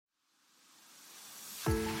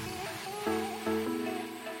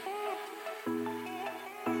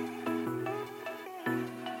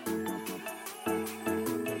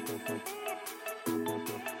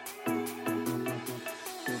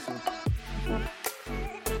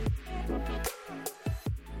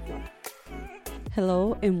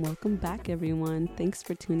Hello and welcome back, everyone. Thanks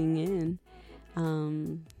for tuning in.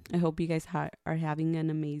 I hope you guys are having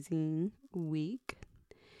an amazing week.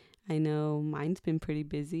 I know mine's been pretty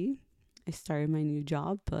busy. I started my new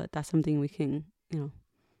job, but that's something we can,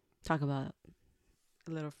 talk about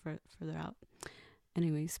a little further out.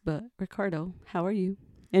 Anyways, but Ricardo, how are you?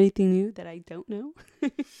 Anything new that I don't know?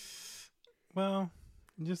 Well,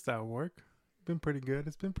 just at work. Been pretty good.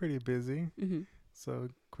 It's been pretty busy. Mm-hmm. So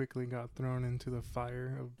quickly got thrown into the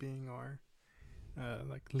fire of being our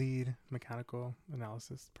lead mechanical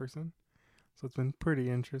analysis person. So it's been pretty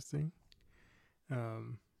interesting.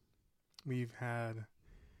 We've had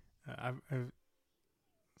I've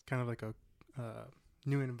it's kind of like a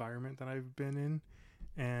new environment that I've been in,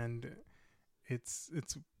 and it's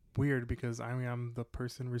weird because I am the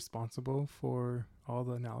person responsible for all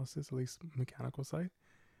the analysis, at least mechanical side,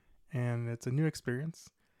 and it's a new experience.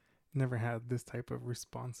 Never had this type of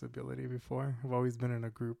responsibility before. I've always been in a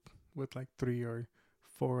group with like 3 or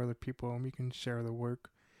 4 other people, and we can share the work.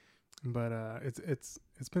 But it's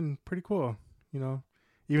been pretty cool, you know.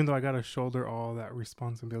 Even though I got to shoulder all that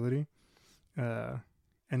responsibility, and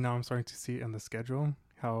now I'm starting to see in the schedule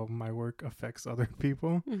how my work affects other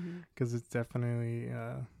people, because it's definitely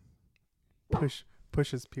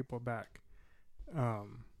pushes people back.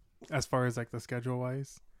 As far as like the schedule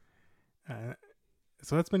wise.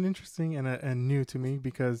 So that's been interesting and new to me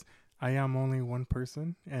because I am only one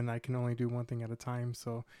person and I can only do one thing at a time.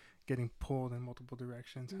 So getting pulled in multiple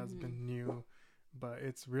directions has been new, but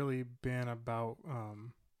it's really been about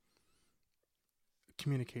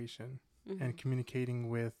communication and communicating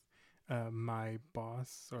with my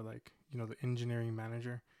boss or the engineering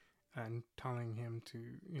manager and telling him to,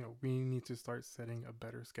 we need to start setting a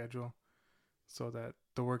better schedule so that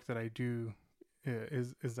the work that I do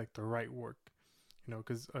is like the right work.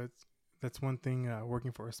 Because that's one thing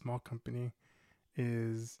working for a small company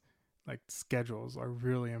is like schedules are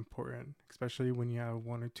really important, especially when you have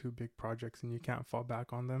 1 or 2 big projects and you can't fall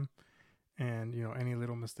back on them. And, any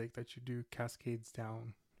little mistake that you do cascades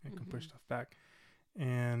down and can push stuff back.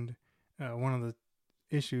 And one of the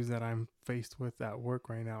issues that I'm faced with at work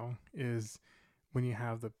right now is when you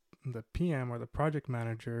have the PM or the project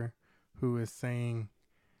manager who is saying,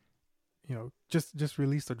 just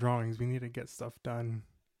release the drawings. We need to get stuff done.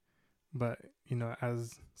 But,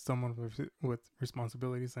 as someone with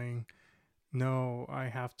responsibility saying, no, I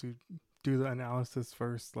have to do the analysis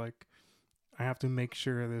first. Like, I have to make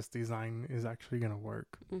sure this design is actually going to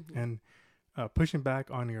work. And pushing back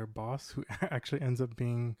on your boss, who actually ends up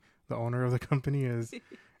being the owner of the company, is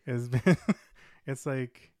been it's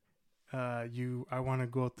like I want to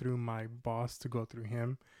go through my boss to go through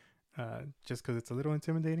him. Just because it's a little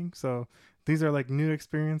intimidating. So these are like new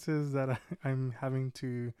experiences that I'm having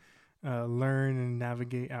to learn and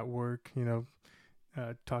navigate at work,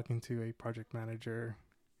 talking to a project manager,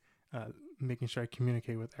 making sure I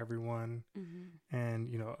communicate with everyone, and,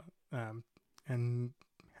 and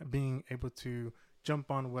being able to jump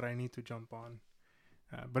on what I need to jump on.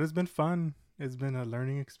 But it's been fun. It's been a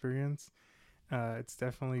learning experience. It's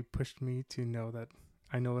definitely pushed me to know that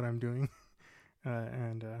I know what I'm doing.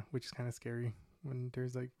 And which is kind of scary when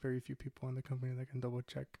there's like very few people in the company that can double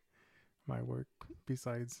check my work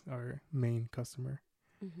besides our main customer.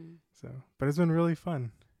 So, but it's been really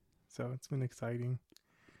fun. So it's been exciting.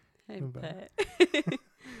 I bet.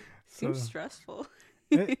 So, Seems stressful.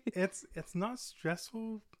 It's not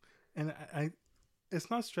stressful, and I it's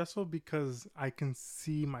not stressful because I can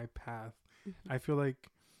see my path. I feel like.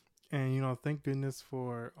 And, thank goodness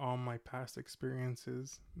for all my past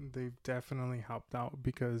experiences. They've definitely helped out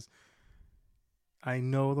because I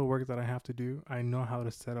know the work that I have to do. I know how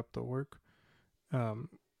to set up the work.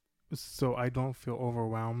 So I don't feel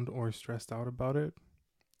overwhelmed or stressed out about it.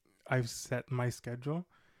 I've set my schedule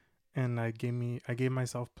and I gave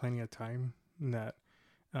myself plenty of time that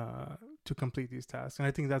to complete these tasks. And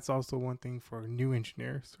I think that's also one thing for new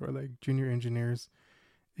engineers or like junior engineers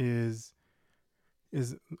is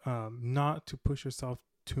not to push yourself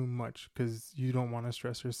too much because you don't want to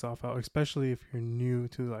stress yourself out, especially if you're new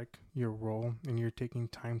to like your role and you're taking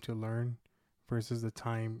time to learn versus the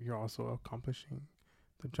time you're also accomplishing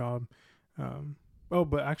the job.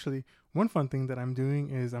 But actually one fun thing that I'm doing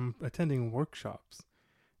is I'm attending workshops.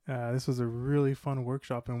 This was a really fun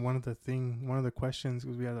workshop, and one of the questions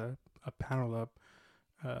was we had a panel up.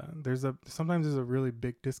 Sometimes there's a really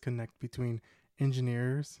big disconnect between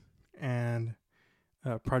engineers and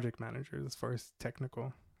project managers as far as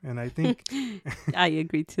technical, and I think I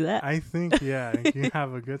agree to that. I think you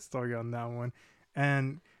have a good story on that one.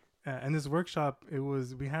 And this workshop,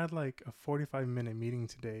 we had like a 45-minute meeting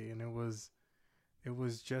today, and it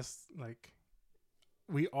was just like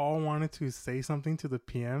we all wanted to say something to the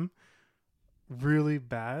PM really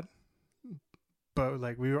bad, but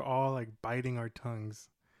like we were all like biting our tongues,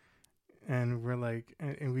 and we're like,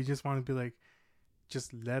 and we just want to be like,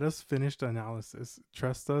 just let us finish the analysis.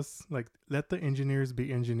 Trust us. Like, let the engineers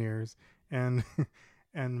be engineers. And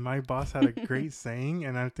and my boss had a great saying,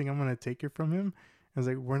 and I think I'm gonna take it from him. It's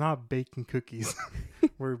like, we're not baking cookies.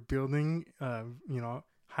 We're building,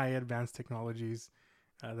 high advanced technologies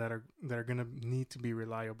that are gonna need to be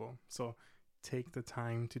reliable. So take the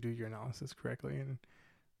time to do your analysis correctly. And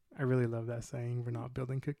I really love that saying. We're not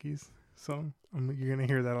building cookies. So you're gonna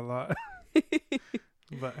hear that a lot.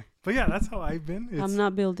 But yeah, that's how I've been. I'm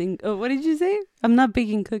not building. Oh, what did you say? I'm not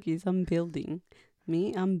baking cookies. I'm building.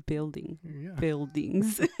 I'm building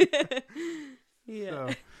buildings. Yeah. So,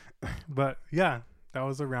 but yeah, that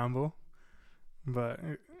was a ramble. But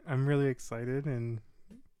I'm really excited, and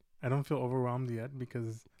I don't feel overwhelmed yet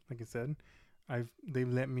because, like I said, they've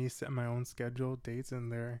let me set my own schedule, dates,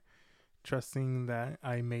 and they're trusting that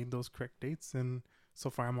I made those correct dates. And so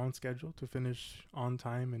far, I'm on schedule to finish on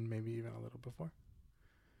time and maybe even a little before.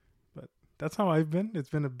 But that's how I've been. It's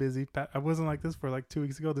been a busy I wasn't like this for like 2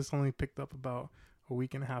 weeks ago. This only picked up about a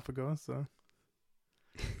week and a half ago. So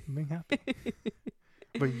I'm being happy.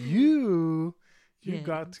 But you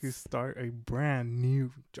got to start a brand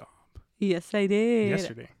new job. Yes, I did.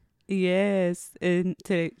 Yesterday. Yes. And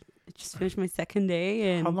today, I just finished my second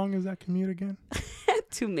day. And how long is that commute again?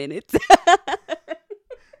 2 minutes.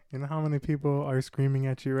 You know how many people are screaming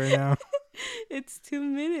at you right now? It's 2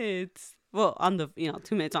 minutes. Well, on the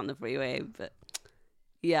 2 minutes on the freeway, but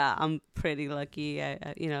yeah, I'm pretty lucky.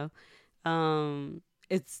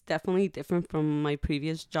 It's definitely different from my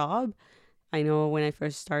previous job. I know when I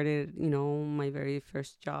first started, my very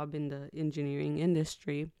first job in the engineering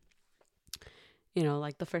industry,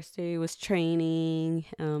 like the first day was training,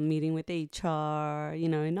 meeting with HR,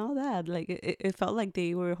 and all that. Like it felt like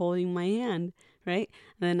they were holding my hand, right?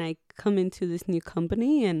 And then I come into this new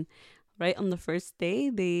company, and right on the first day,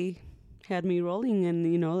 they had me rolling, and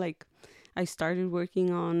I started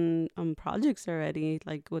working on projects already,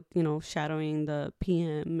 like with shadowing the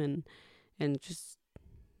PM and just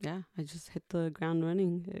I just hit the ground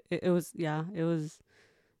running. It was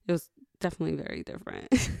definitely very different.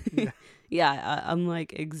 I'm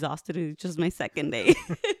like exhausted. It's just my second day.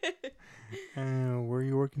 And where are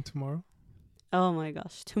you working tomorrow? Oh my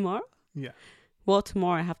gosh, tomorrow? Yeah. Well,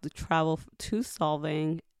 tomorrow I have to travel to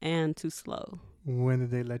Solvang and to SLO. When did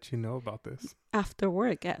they let you know about this? After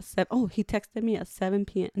work at 7. Oh, he texted me at 7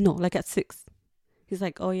 p.m. No, like at 6. He's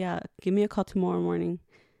like, oh yeah, give me a call tomorrow morning.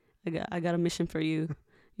 I got a mission for you.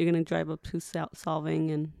 You're going to drive up to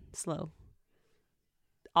Solvang and SLO.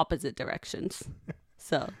 Opposite directions.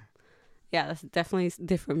 So, yeah, that's definitely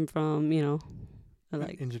different from,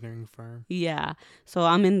 like engineering firm. Yeah. So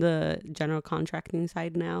I'm in the general contracting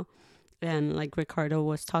side now. And like Ricardo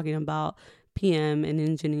was talking about PM and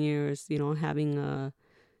engineers, having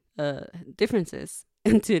differences.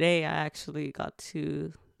 And today I actually got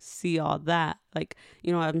to see all that. Like,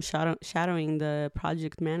 I'm shadowing the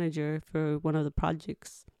project manager for one of the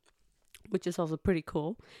projects, which is also pretty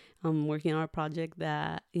cool. I'm working on a project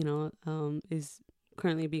that, is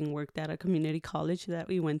currently being worked at a community college that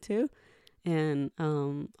we went to. And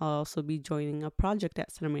I'll also be joining a project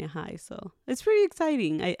at Santa Maria High. So it's pretty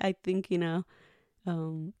exciting. I think,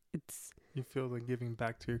 it's... You feel like giving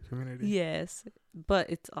back to your community. Yes. But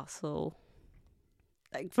it's also,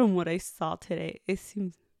 like, from what I saw today, it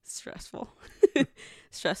seems stressful.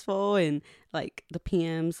 Stressful, and, like, the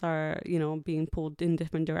PMs are, being pulled in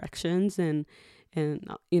different directions. And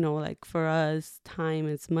like, for us, time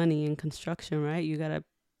is money in construction, right? You got to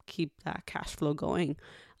keep that cash flow going.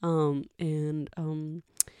 One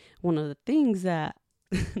of the things that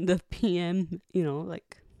the PM,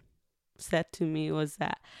 said to me was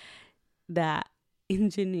that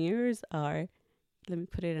engineers are, let me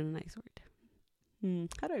put it in a nice word.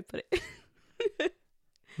 How do I put it?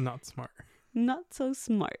 Not smart. Not so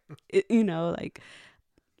smart. Like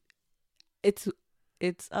it's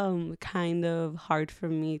kind of hard for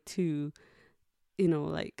me to,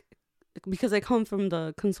 like, because I come from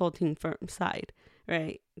the consulting firm side,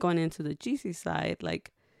 right? Going into the GC side,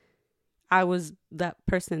 like, I was that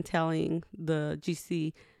person telling the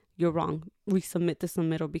GC, you're wrong, resubmit the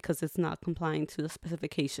submittal because it's not complying to the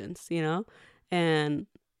specifications, And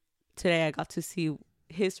today I got to see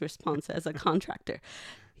his response as a contractor.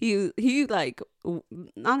 He like,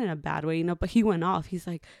 not in a bad way, but he went off. He's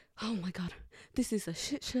like, oh my God, this is a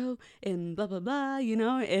shit show and blah, blah, blah,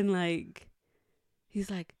 and like,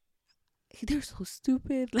 he's like, they're so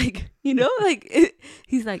stupid. Like, like,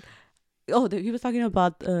 he's like, he was talking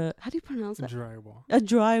about how do you pronounce that? Drywall. A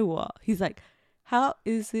drywall. He's like, how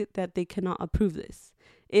is it that they cannot approve this?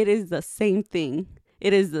 It is the same thing.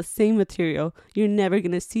 It is the same material. You're never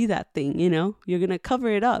gonna see that thing. You're gonna cover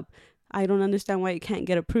it up. I don't understand why it can't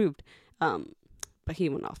get approved. But he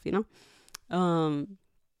went off.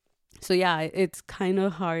 So yeah, it's kind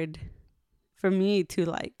of hard for me to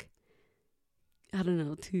like, I don't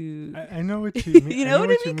know, to I know what you mean. you know what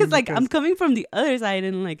I mean? Because like I'm coming from the other side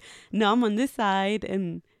and like now I'm on this side,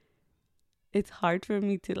 and it's hard for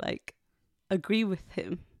me to like agree with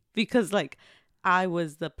him because like I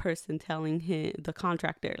was the person telling him, the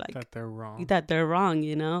contractor, like that they're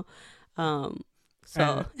wrong.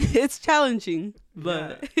 So it's challenging,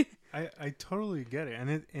 but yeah, I totally get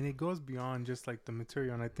it, and it goes beyond just like the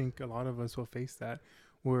material, and I think a lot of us will face that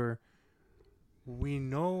where we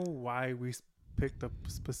know why we picked a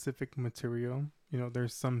specific material.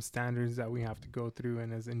 There's some standards that we have to go through,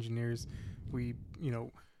 and as engineers, we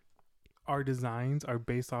our designs are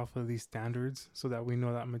based off of these standards so that we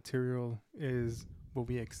know that material is what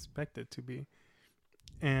we expect it to be.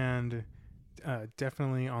 And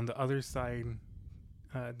definitely on the other side,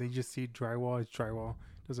 they just see drywall as drywall.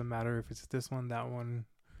 Doesn't matter if it's this one, that one,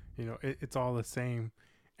 it's all the same.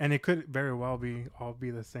 And it could very well all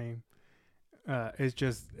be the same. It's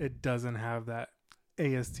just, it doesn't have that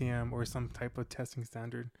ASTM or some type of testing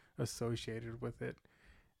standard associated with it.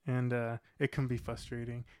 And it can be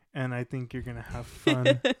frustrating. And I think you're going to have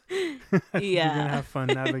fun. Yeah. You're going to have fun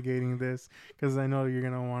navigating this, because I know you're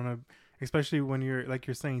going to want to, especially when you're, like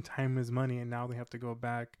you're saying, time is money, and now they have to go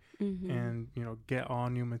back and, get all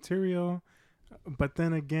new material. But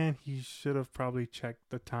then again, he should have probably checked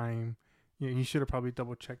the time. He should have probably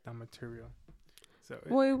double checked that material. So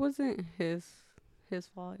it wasn't his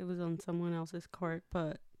fault. It was on someone else's court.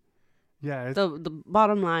 But yeah, the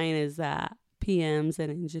bottom line is that PMs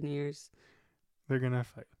and engineers, they're gonna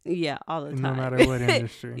fight. Yeah, all the time. No matter what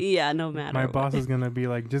industry. Yeah, no matter. My boss is gonna be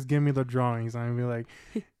like, just give me the drawings. I'm gonna be like,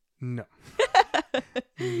 no.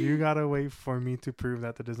 You gotta wait for me to prove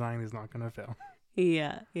that the design is not gonna fail.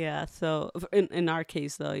 Yeah. So in our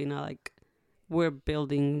case, though, like we're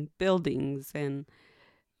building buildings, and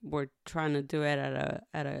we're trying to do it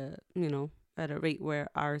at a rate where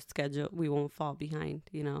our schedule, we won't fall behind,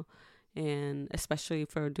 and especially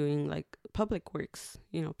for doing like public works,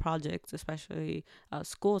 projects, especially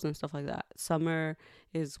schools and stuff like that. Summer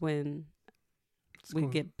is when we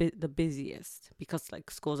get the busiest, because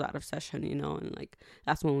like school's out of session, and like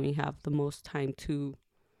that's when we have the most time to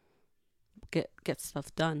get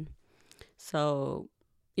stuff done. So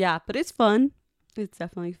yeah, but it's fun. It's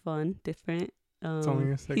definitely fun, different. It's only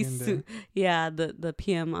your second day. Yeah, the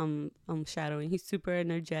PM I'm shadowing, he's super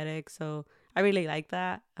energetic, so I really like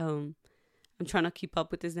that. I'm trying to keep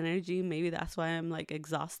up with his energy. Maybe that's why I'm like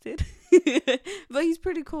exhausted. But he's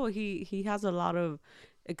pretty cool. He has a lot of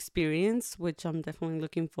experience, which I'm definitely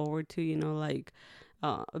looking forward to, like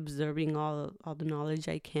observing all the knowledge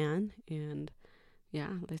I can. And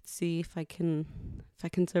yeah, let's see if I can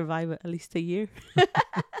survive at least a year.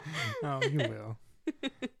 Oh, you will.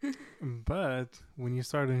 But when you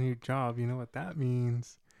start a new job, you know what that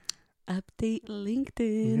means. Update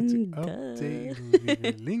LinkedIn. You get to update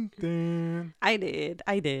your LinkedIn.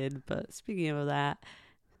 I did. But speaking of that,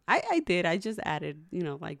 I did. I just added,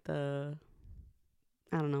 like I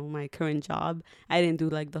don't know, my current job. I didn't do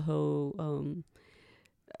like the whole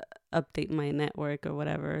update my network or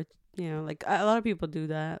whatever. Like a lot of people do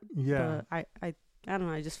that. Yeah. But I don't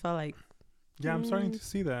know. I just felt like. Yeah, I'm starting to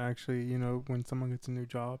see that actually. When someone gets a new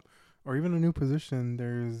job or even a new position,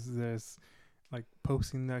 there's this like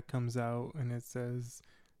posting that comes out and it says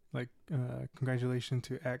like congratulations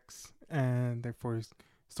to X, and therefore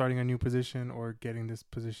starting a new position or getting this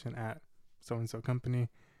position at so and so company.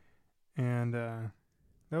 And that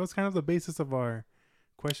was kind of the basis of our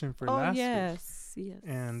question for last week. Yes.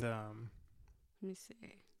 And let me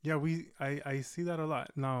see. Yeah, I see that a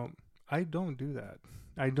lot. Now, I don't do that.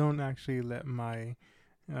 I don't actually let my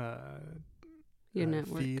your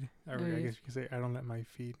network feed, or I guess you could say, I don't let my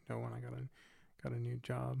feed know when I got a new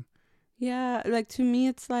job. Yeah, like to me,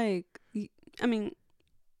 it's like, I mean,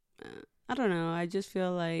 I don't know. I just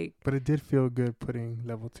feel like. But it did feel good putting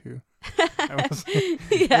level 2.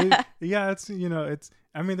 Yeah. It's it's.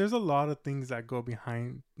 I mean, there's a lot of things that go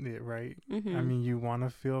behind it, right? Mm-hmm. I mean, you want to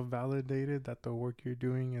feel validated that the work you're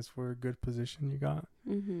doing is for a good position you got.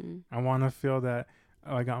 Mm-hmm. I want to feel that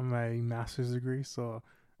I got my master's degree, so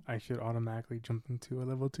I should automatically jump into a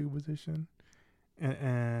level 2 position,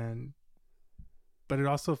 and but it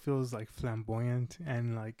also feels like flamboyant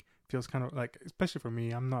and like feels kind of like, especially for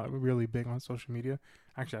me, I'm not really big on social media.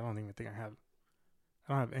 Actually, I don't even think I have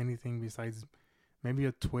I don't have anything besides maybe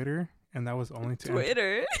a Twitter, and that was only to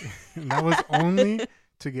Twitter. and that was only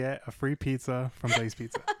to get a free pizza from Blaze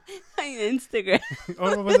Pizza. Instagram.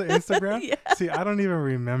 Oh, was it Instagram? Yeah. See, I don't even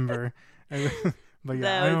remember. But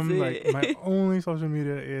yeah, That was like it. my only social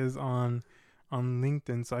media is on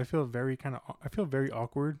LinkedIn, so I feel very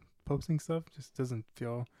awkward posting stuff. Just doesn't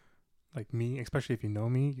feel like me, especially if you know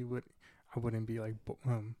me. I wouldn't be like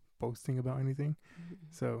posting about anything.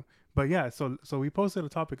 So, but yeah, so we posted a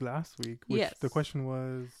topic last week, which Yes. the question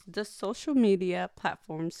was, Does social media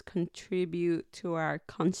platforms contribute to our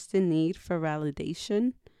constant need for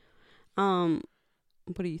validation?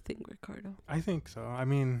 What do you think, Ricardo? I think so. I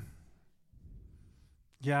mean,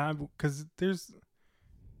 yeah, because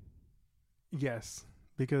yes,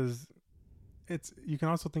 because you can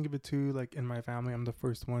also think of it too, like in my family, I'm the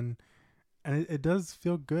first one, and it does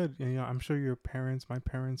feel good. And, I'm sure my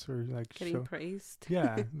parents are like Getting praised.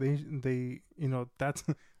 yeah, they that's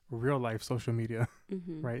real life social media,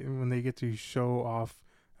 Mm-hmm. right? And when they get to show off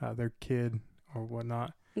their kid or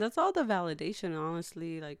whatnot. That's all the validation,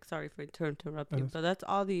 honestly. Like, sorry to interrupt you, but that's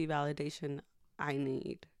all the validation I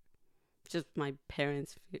need. Just my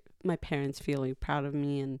parents feeling proud of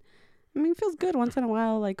me, and I mean, it feels good once in a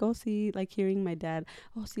while. Like, hearing my dad,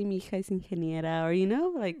 sí, mi hija es ingeniera, or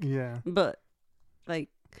like, Yeah. But, like,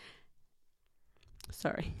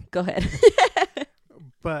 sorry, go ahead.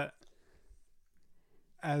 But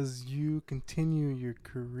as you continue your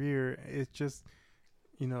career, it's just,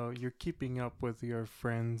 you're keeping up with your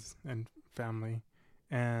friends and family,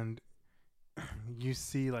 and you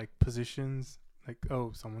see like positions like,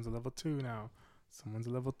 oh, someone's a level 2 now, someone's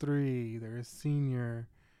a level 3, they're a senior,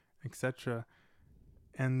 etc.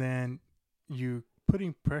 And then you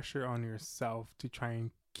putting pressure on yourself to try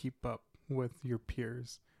and keep up with your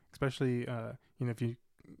peers, especially if you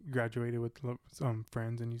graduated with some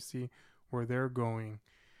friends and you see where they're going,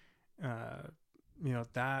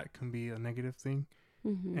 that can be a negative thing.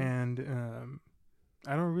 Mm-hmm. And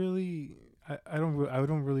I don't really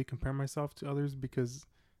compare myself to others, because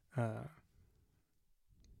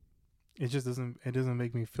it just doesn't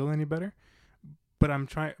make me feel any better. But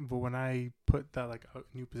when I put that like a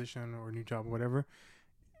new position or a new job or whatever,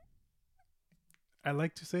 I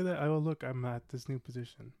like to say that, look, I'm at this new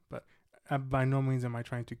position, but by no means am I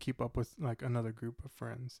trying to keep up with like another group of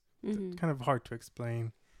friends. Mm-hmm. It's kind of hard to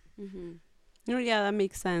explain. Mm-hmm. Yeah, that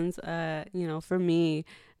makes sense. For me,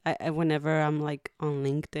 I whenever I'm like on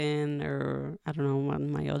LinkedIn or I don't know,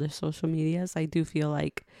 on my other social medias, I do feel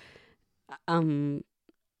like I'm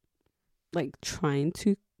like trying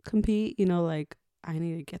to compete, like I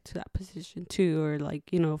need to get to that position too, or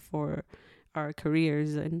like, for our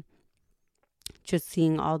careers, and just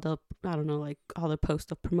seeing all the, I don't know, like all the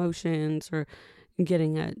posts of promotions or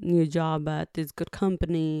getting a new job at this good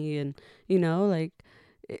company, and like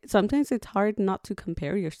sometimes it's hard not to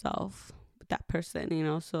compare yourself with that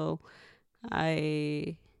person, so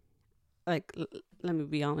I like let me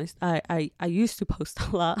be honest, I used to post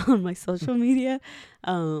a lot on my social media,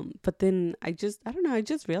 but then I don't know, I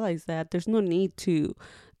just realized that there's no need to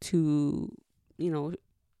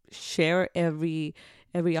share every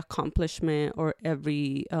accomplishment or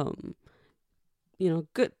every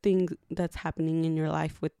good thing that's happening in your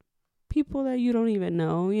life with people that you don't even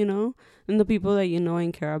know, and the people that you know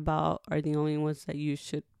and care about are the only ones that you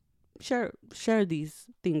should share these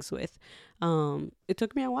things with. It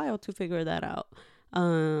took me a while to figure that out,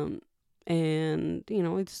 and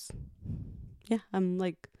it's I'm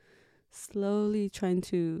like slowly trying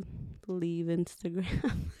to leave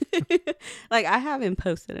Instagram. Like, I haven't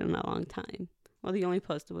posted in a long time. Well, the only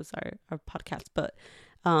post was our podcast, but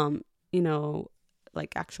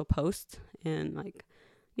like actual posts, and like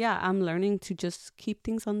I'm learning to just keep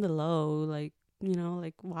things on the low, like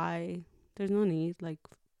like why there's no need, like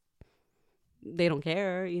they don't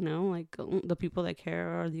care, like the people that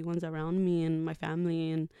care are the ones around me and my family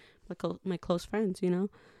and my close friends,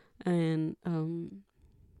 and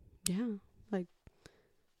like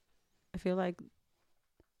I feel like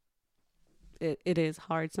it is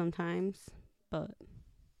hard sometimes, but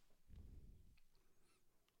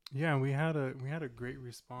yeah, we had a great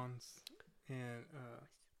response, and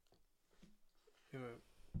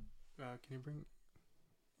can you bring?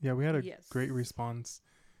 Yeah, we had a great response.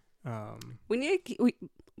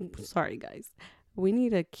 Sorry guys, we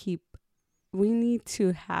need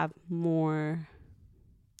to have more.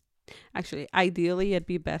 Actually, ideally, it'd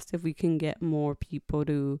be best if we can get more people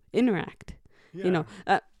to interact. Yeah.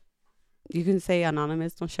 you can say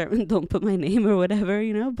anonymous, don't share, don't put my name or whatever,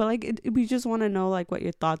 you know, but like we just want to know like what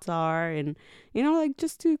your thoughts are, and you know, like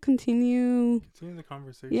just to continue the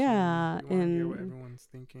conversation. Yeah, we want to hear what everyone's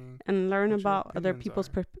thinking and learn what your about other opinions people's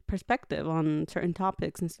are. perspective on certain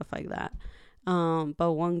topics and stuff like that.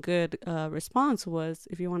 But one good response was,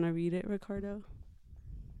 if you want to read it, Ricardo.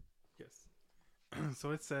 Yes.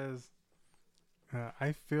 So it says,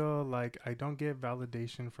 I feel like I don't get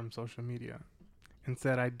validation from social media.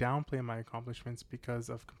 Instead, I downplay my accomplishments because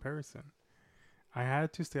of comparison. I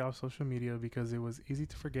had to stay off social media because it was easy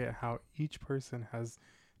to forget how each person has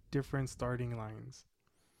different starting lines.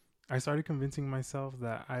 I started convincing myself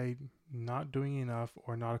that I'm not doing enough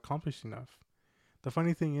or not accomplished enough. The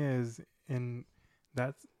funny thing is, in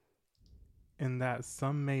that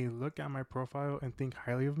some may look at my profile and think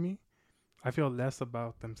highly of me, I feel less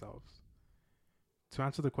about themselves. To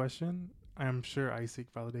answer the question, I am sure I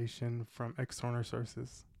seek validation from external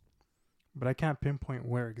sources, but I can't pinpoint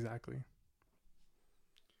where exactly.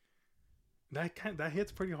 That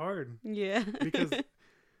hits pretty hard. Yeah. Because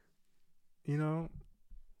you know,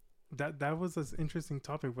 that was an interesting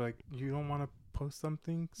topic where, like, you don't want to post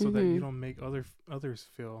something so that you don't make others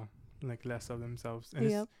feel like less of themselves.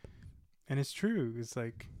 And it's true. It's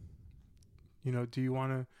like, you know, do you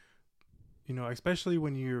want to, you know, especially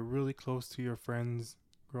when you're really close to your friends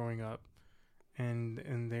growing up,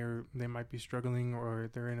 and they might be struggling or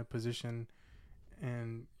they're in a position,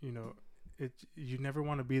 and you know, you never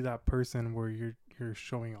want to be that person where you're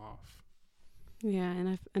showing off. Yeah,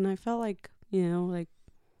 and I felt like, you know, like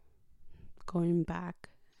going back,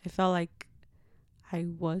 I felt like I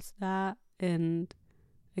was that, and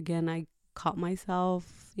again I caught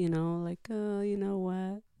myself, you know, like, you know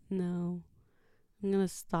what? No, I'm gonna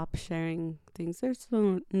stop sharing things. There's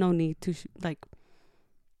no need to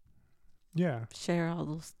share all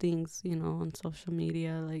those things, you know, on social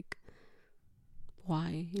media. Like,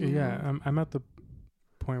 why? I'm at the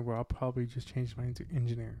point where I'll probably just change mine to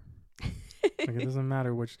engineer. Like, it doesn't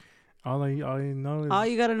matter which. All you know is all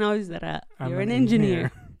you gotta know is that I'm you're an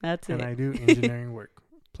engineer. That's and it. I do engineering work,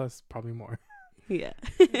 plus probably more. Yeah.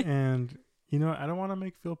 And you know, I don't want to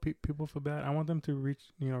make people feel bad. I want them to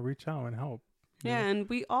reach out and help. Yeah, and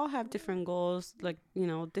we all have different goals, like, you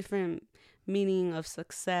know, different meaning of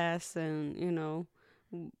success, and you know,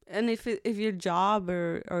 and if your job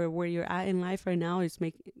or where you're at in life right now is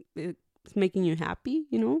making you happy,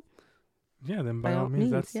 you know, yeah, then by all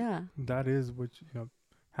means, yeah, that is what, you know,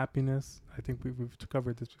 happiness. I think we've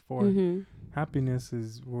covered this before. Mm-hmm. Happiness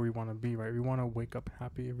is where we want to be, right? We want to wake up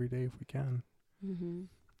happy every day if we can. Mm-hmm.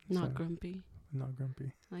 Not grumpy. Not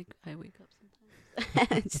grumpy. Like I wake up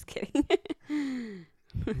sometimes. Just kidding.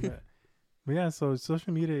 Yeah. But yeah, so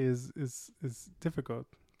social media is difficult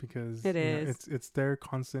because it is. It's there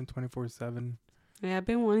constant 24/7. Yeah, I've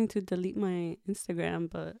been wanting to delete my Instagram,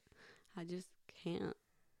 but I just can't.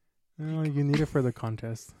 You need it for the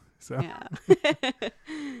contest. So yeah.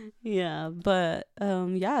 Yeah, but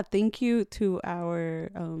yeah, thank you to our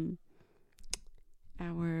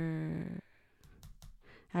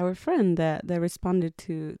friend that responded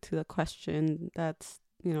to the question. That's,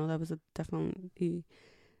 you know, that was definitely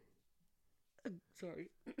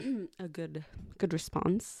a good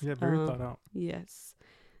response. Yeah, very thought out. Yes.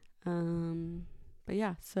 But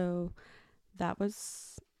yeah, so that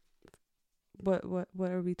was what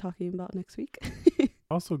are we talking about next week?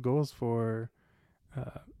 Also goes for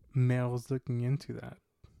males looking into that.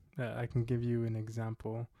 I can give you an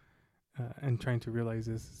example. And trying to realize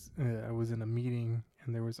this, I was in a meeting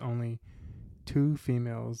and there was only 2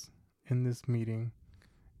 females in this meeting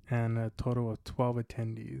and a total of 12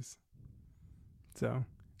 attendees. So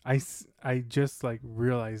I just like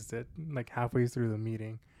realized it like halfway through the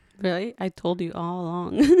meeting. Really? I told you all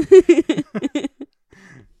along.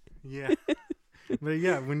 Yeah. But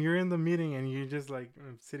yeah, when you're in the meeting and you're just like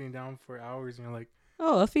sitting down for hours and you're like,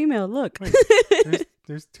 oh, a female, look. Wait,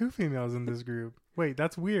 there's 2 females in this group. Wait,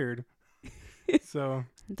 that's weird. So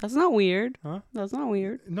that's not weird. Huh? That's not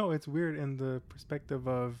weird. No, it's weird in the perspective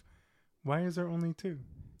of why is there only 2?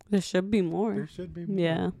 There should be more. There should be more.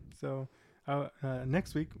 Yeah. So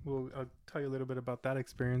next week I'll tell you a little bit about that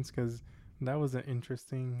experience, because that was an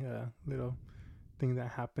interesting little thing that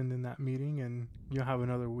happened in that meeting, and you'll have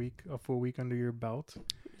another week, a full week under your belt.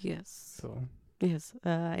 Yes. So yes,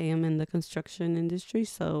 I am in the construction industry,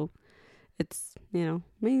 so it's, you know,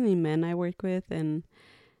 mainly men I work with, and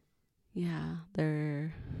yeah,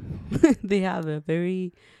 they have a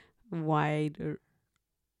very wide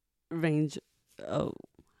range of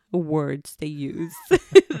words they use.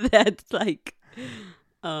 That's like,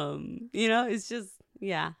 you know, it's just,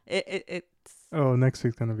 yeah, it's. Oh, next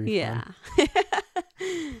week's gonna be yeah. fun.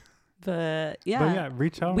 But yeah, But yeah,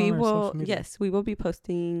 reach out. we on our will. social media. Yes, we will be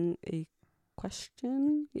posting a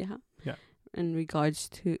question. Yeah. Yeah. In regards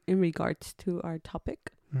to our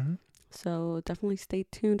topic. Mm-hmm. So definitely stay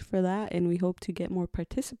tuned for that, and we hope to get more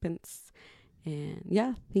participants. And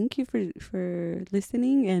yeah, thank you for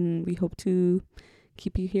listening, and we hope to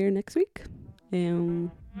keep you here next week.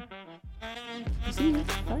 And see you.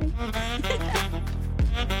 Bye.